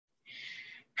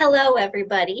Hello,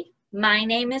 everybody. My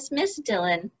name is Miss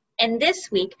Dillon, and this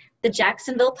week, the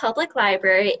Jacksonville Public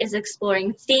Library is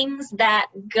exploring things that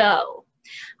go.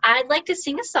 I'd like to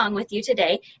sing a song with you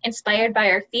today, inspired by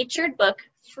our featured book,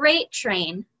 Freight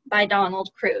Train by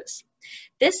Donald Cruz.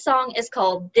 This song is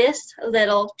called This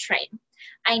Little Train.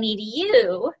 I need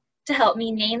you to help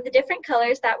me name the different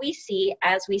colors that we see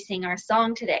as we sing our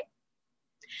song today.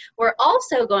 We're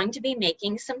also going to be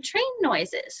making some train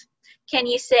noises. Can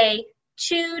you say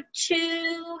choo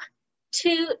choo,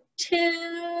 toot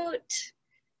toot?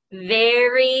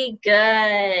 Very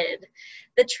good.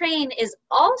 The train is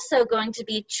also going to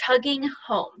be chugging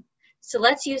home. So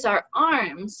let's use our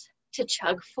arms to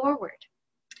chug forward.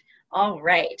 All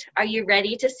right, are you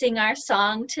ready to sing our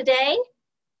song today?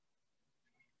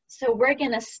 So we're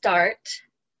going to start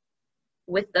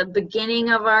with the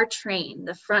beginning of our train,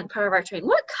 the front part of our train.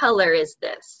 What color is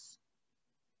this?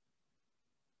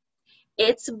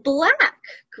 It's black.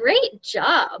 Great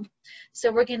job.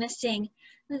 So we're going to sing,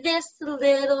 this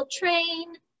little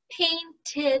train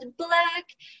painted black,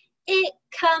 it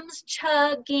comes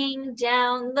chugging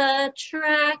down the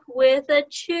track with a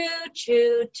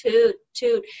choo-choo toot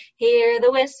toot. Hear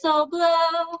the whistle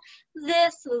blow,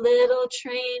 this little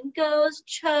train goes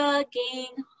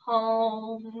chugging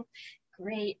home.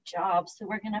 Great job. So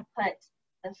we're going to put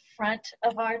the front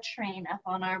of our train up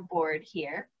on our board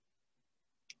here.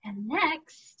 And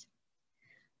next,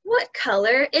 what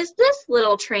color is this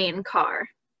little train car?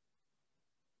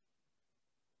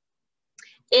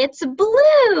 It's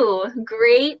blue.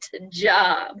 Great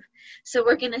job. So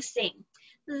we're going to sing,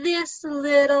 this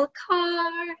little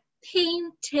car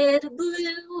painted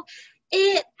blue,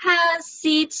 it has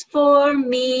seats for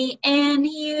me and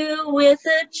you with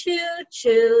a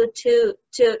choo-choo toot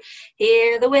toot.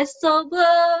 Hear the whistle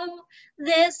blow,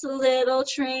 this little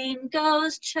train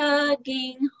goes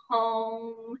chugging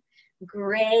home.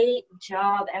 Great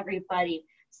job, everybody.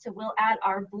 So we'll add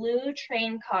our blue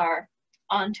train car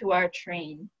onto our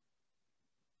train.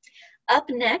 Up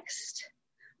next,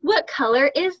 what color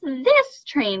is this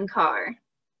train car?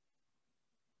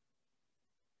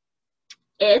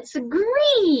 It's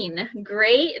green.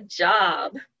 Great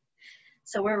job.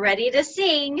 So we're ready to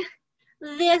sing,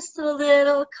 this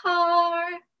little car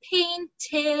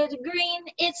painted green,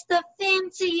 it's the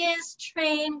fanciest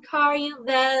train car you've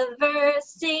ever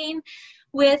seen.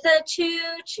 With a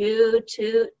choo-choo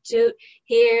toot toot,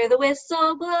 hear the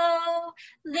whistle blow,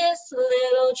 this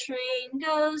little train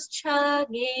goes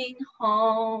chugging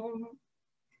home.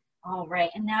 All right,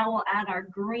 and now we'll add our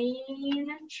green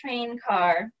train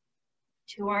car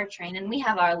to our train, and we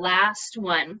have our last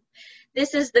one.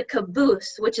 This is the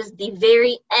caboose, which is the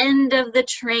very end of the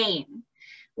train.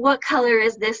 What color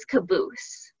is this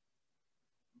caboose?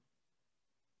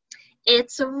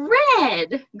 It's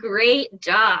red. Great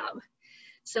job.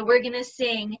 So we're going to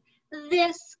sing,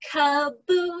 this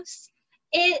caboose,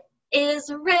 it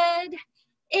is red.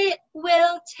 It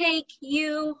will take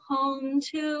you home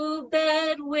to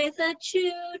bed with a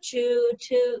choo-choo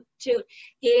toot toot.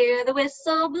 Hear the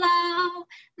whistle blow,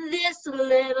 this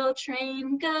little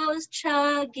train goes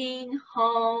chugging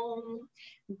home.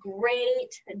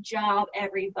 Great job,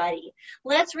 everybody.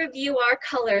 Let's review our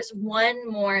colors one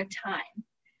more time.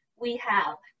 We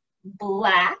have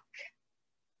black,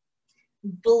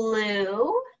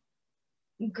 blue,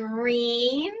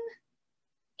 green,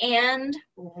 and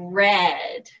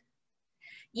red.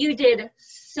 You did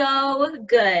so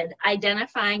good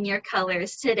identifying your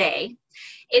colors today.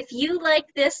 If you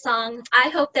like this song, I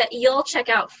hope that you'll check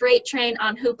out Freight Train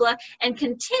on Hoopla and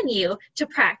continue to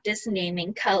practice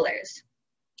naming colors.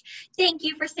 Thank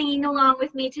you for singing along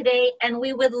with me today, and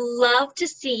we would love to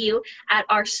see you at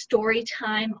our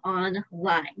Storytime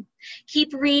Online.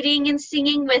 Keep reading and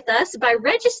singing with us by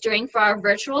registering for our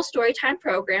virtual Storytime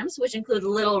programs, which include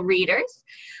Little Readers,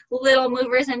 Little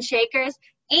Movers and Shakers,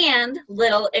 and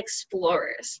Little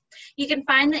Explorers. You can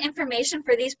find the information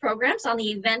for these programs on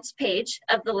the events page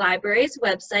of the library's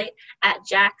website at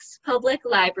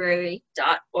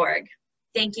jaxpubliclibrary.org.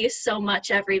 Thank you so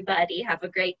much, everybody. Have a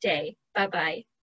great day. Bye-bye.